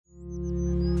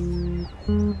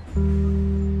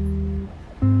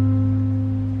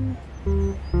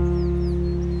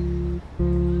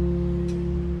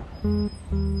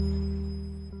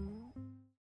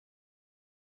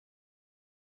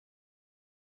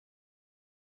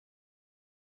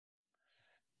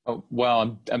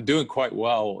Well, I'm doing quite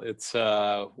well. It's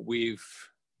we've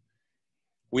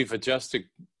adjusted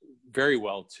very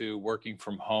well to working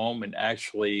from home, and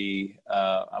actually,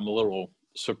 I'm a little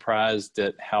surprised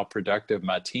at how productive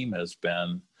my team has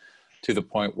been, to the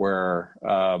point where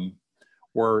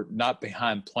we're not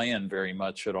behind plan very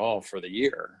much at all for the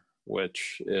year,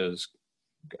 which is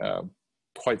uh,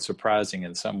 quite surprising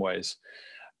in some ways.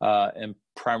 And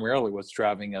primarily what's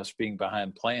driving us being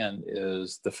behind plan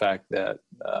is the fact that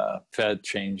Fed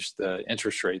changed the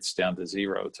interest rates down to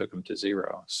zero, took them to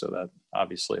zero. So that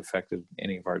obviously affected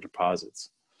any of our deposits.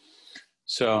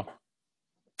 So,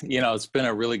 it's been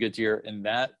a really good year in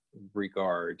that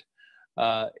regard.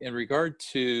 In regard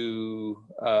to,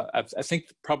 I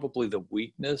think probably the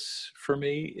weakness for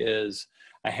me is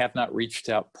I have not reached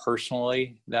out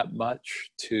personally that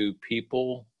much to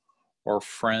people or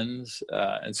friends.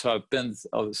 And so I've been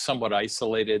somewhat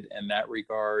isolated in that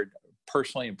regard.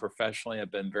 Personally and professionally,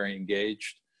 I've been very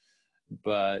engaged.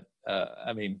 But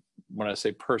I mean, when I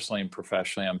say personally and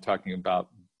professionally, I'm talking about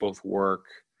both work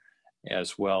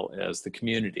as well as the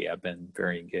community. I've been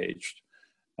very engaged.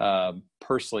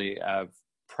 Personally, I've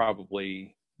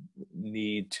probably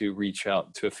need to reach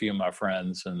out to a few of my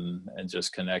friends and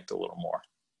just connect a little more.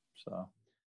 So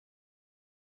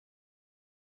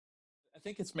I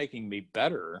think it's making me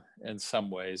better in some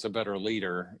ways, a better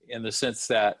leader, in the sense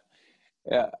that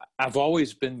I've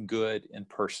always been good in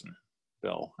person,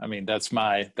 Bill. I mean, that's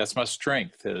my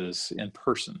strength, is in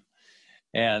person.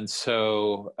 And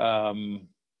so,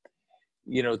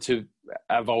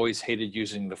 I've always hated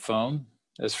using the phone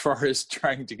as far as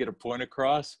trying to get a point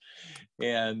across.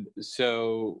 And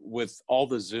so with all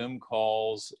the Zoom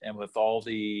calls and with all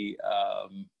the,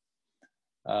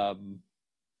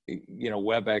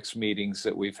 WebEx meetings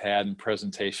that we've had and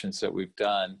presentations that we've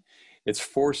done, it's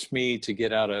forced me to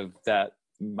get out of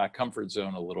my comfort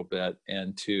zone a little bit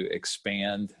and to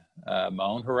expand my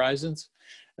own horizons,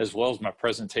 as well as my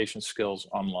presentation skills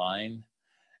online,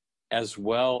 as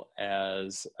well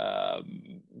as,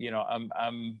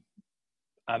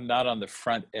 I'm not on the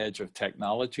front edge of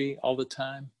technology all the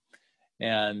time.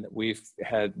 And we've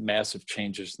had massive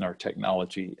changes in our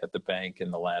technology at the bank in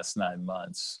the last 9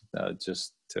 months,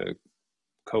 just to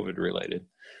COVID related.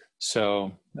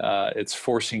 So it's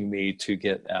forcing me to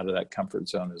get out of that comfort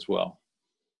zone as well.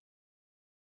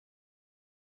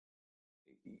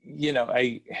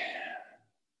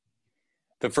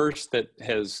 The verse that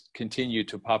has continued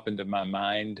to pop into my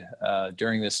mind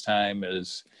during this time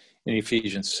is in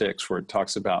Ephesians 6, where it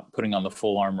talks about putting on the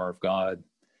full armor of God.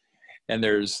 And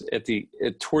there's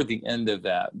toward the end of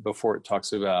that, before it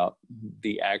talks about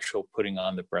the actual putting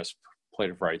on the breastplate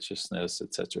of righteousness,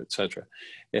 et cetera,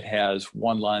 it has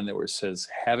one line where it says,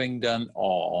 having done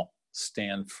all,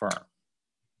 stand firm.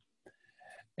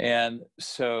 And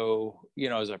so,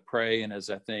 as I pray and as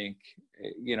I think,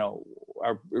 it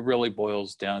really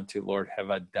boils down to, Lord,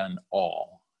 have I done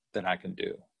all that I can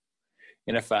do?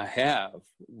 And if I have,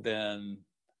 then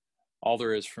all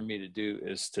there is for me to do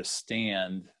is to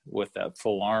stand with that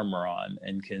full armor on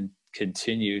and can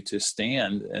continue to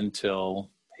stand until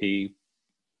he,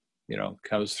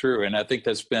 comes through. And I think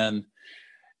that's been,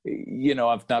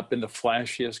 I've not been the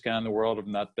flashiest guy in the world. I've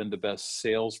not been the best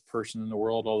salesperson in the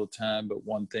world all the time. But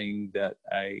one thing that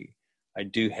I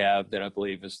do have that I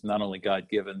believe is not only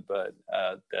God-given, but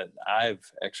that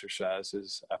I've exercised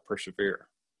is I persevere.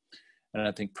 And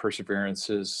I think perseverance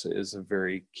is a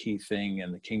very key thing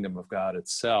in the kingdom of God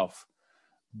itself,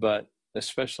 but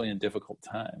especially in difficult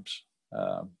times.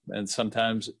 And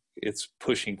sometimes it's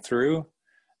pushing through,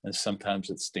 and sometimes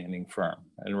it's standing firm.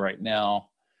 And right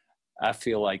now, I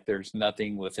feel like there's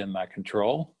nothing within my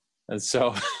control. And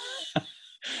so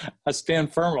I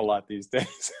stand firm a lot these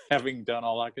days, having done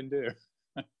all I can do.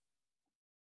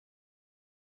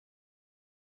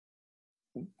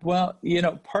 Well,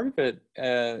 part of it,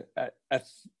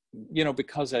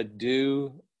 because I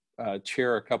do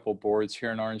chair a couple boards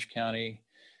here in Orange County.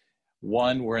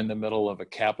 One, we're in the middle of a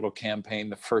capital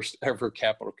campaign, the first ever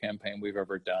capital campaign we've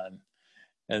ever done.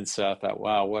 And so I thought,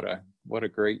 wow, what a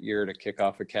great year to kick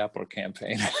off a capital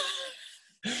campaign.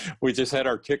 We just had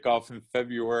our kickoff in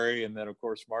February, and then of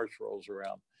course March rolls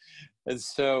around. And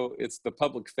so it's the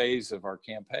public phase of our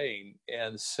campaign.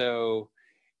 And so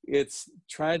it's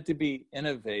tried to be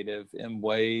innovative in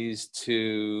ways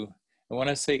to, and when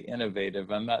I say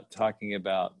innovative, I'm not talking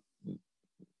about,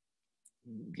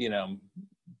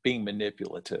 being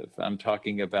manipulative. I'm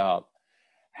talking about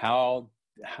how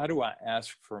do I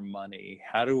ask for money?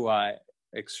 How do I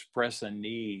express a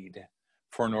need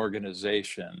for an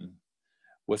organization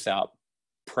without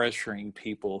pressuring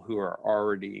people who are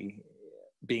already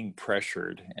being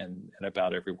pressured in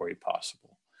about every way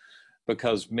possible?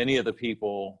 because many of the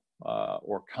people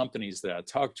or companies that I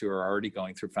talk to are already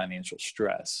going through financial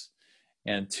stress.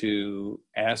 And to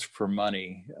ask for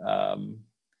money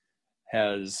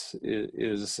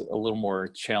is a little more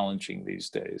challenging these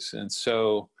days. And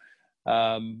so,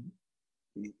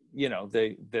 you know,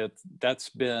 that's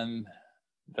been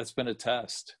a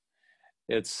test.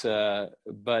 It's,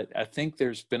 but I think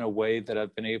there's been a way that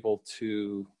I've been able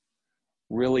to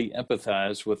really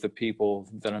empathize with the people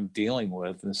that I'm dealing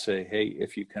with and say, hey,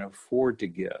 if you can afford to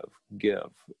give.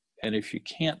 And if you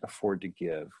can't afford to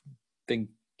give, then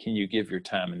can you give your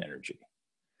time and energy?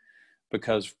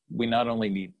 Because we not only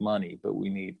need money, but we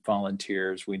need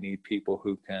volunteers. We need people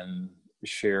who can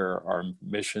share our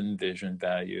mission, vision,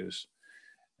 values.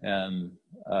 And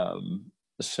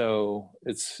so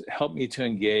it's helped me to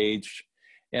engage.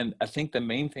 And I think the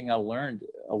main thing I learned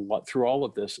a lot through all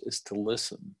of this is to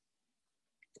listen.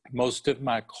 Most of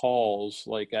my calls,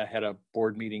 like I had a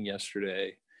board meeting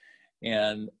yesterday,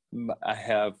 and I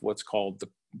have what's called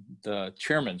the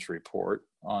chairman's report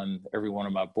on every one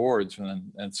of my boards.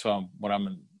 And so when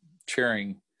I'm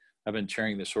chairing, I've been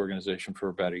chairing this organization for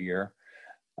about a year.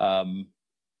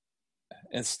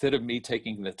 Instead of me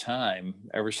taking the time,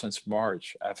 ever since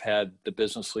March, I've had the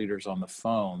business leaders on the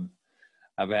phone.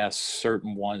 I've asked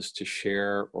certain ones to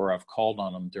share, or I've called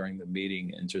on them during the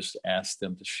meeting and just asked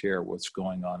them to share what's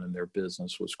going on in their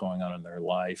business, what's going on in their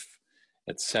life,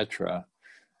 etc.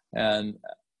 And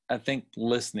I think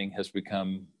listening has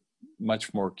become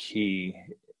much more key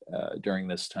during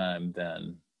this time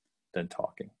than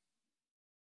talking.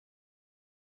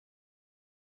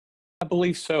 I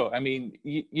believe so. I mean,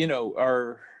 you know,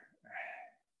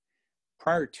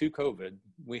 prior to COVID,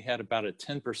 we had about a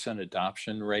 10%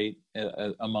 adoption rate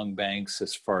among banks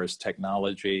as far as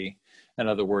technology. In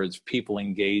other words, people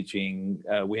engaging,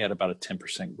 we had about a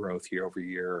 10% growth year over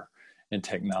year in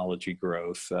technology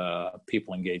growth,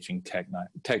 people engaging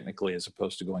technically as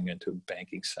opposed to going into a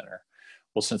banking center.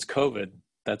 Well, since COVID,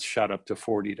 that's shot up to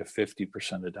 40 to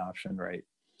 50% adoption rate.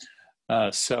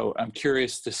 So I'm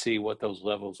curious to see what those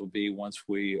levels will be once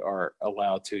we are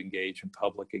allowed to engage in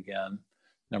public again,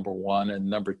 number one. And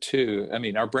number two, I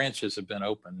mean, our branches have been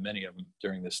open, many of them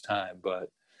during this time,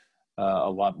 but a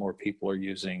lot more people are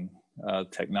using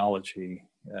technology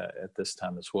at this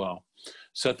time as well.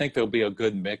 So I think there'll be a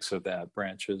good mix of that,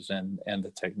 branches and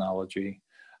the technology.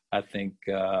 I think,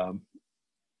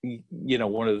 you know,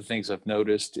 one of the things I've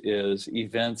noticed is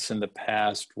events in the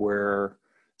past where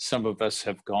some of us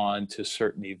have gone to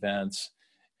certain events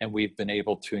and we've been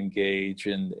able to engage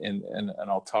in, and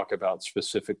I'll talk about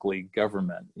specifically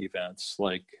government events,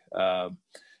 like,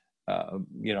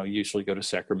 you know, usually go to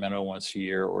Sacramento once a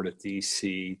year or to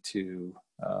DC to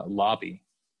lobby.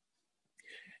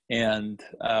 And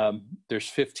there's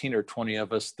 15 or 20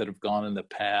 of us that have gone in the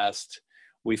past.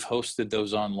 We've hosted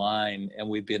those online, and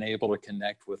we've been able to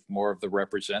connect with more of the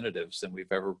representatives than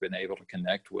we've ever been able to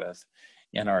connect with.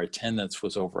 And our attendance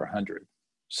was over 100.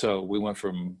 So we went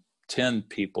from 10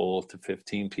 people to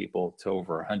 15 people to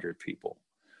over 100 people.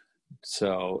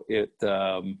 So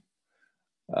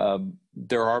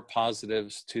there are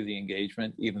positives to the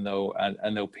engagement, even though I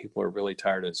know people are really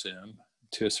tired of Zoom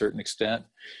to a certain extent.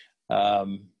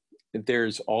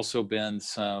 There's also been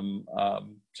some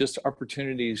just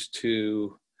opportunities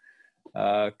to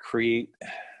create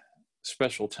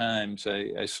special times.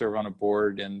 I serve on a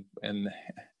board, and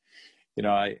you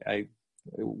know,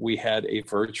 we had a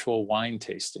virtual wine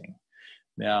tasting.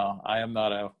 Now, I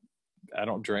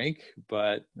don't drink,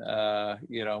 but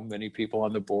you know, many people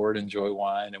on the board enjoy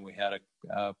wine, and we had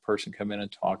a person come in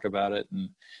and talk about it, and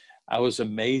I was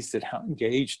amazed at how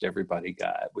engaged everybody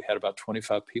got. We had about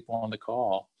 25 people on the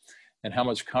call, and how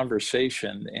much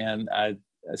conversation. And I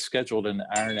scheduled an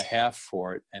hour and a half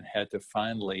for it and had to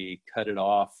finally cut it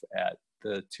off at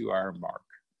the 2-hour mark.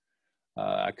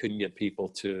 I couldn't get people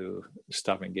to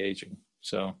stop engaging.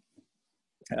 So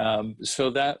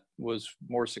that was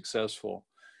more successful.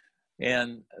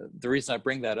 And the reason I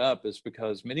bring that up is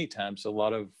because many times a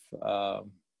lot of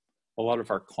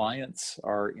our clients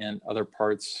are in other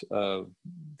parts of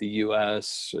the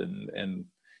U.S. and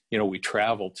you know, we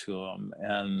travel to them.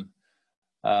 And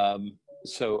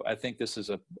so I think this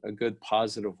is a good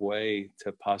positive way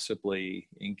to possibly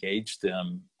engage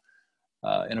them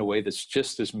in a way that's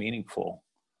just as meaningful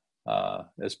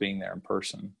as being there in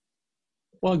person.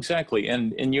 Well, exactly.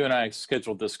 And you and I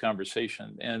scheduled this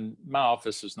conversation, and my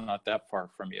office is not that far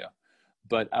from you,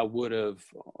 but I would have,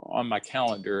 on my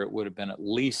calendar, it would have been at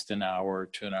least an hour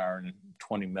to an hour and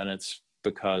 20 minutes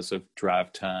because of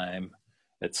drive time,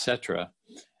 etc.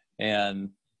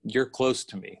 And you're close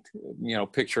to me. You know,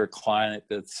 picture a client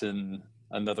that's in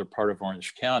another part of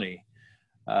Orange County.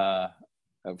 uh,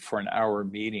 for an hour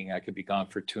meeting, I could be gone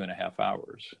for 2.5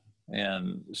 hours.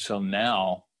 And so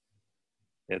now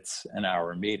it's an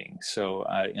hour meeting. So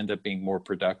I end up being more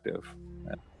productive.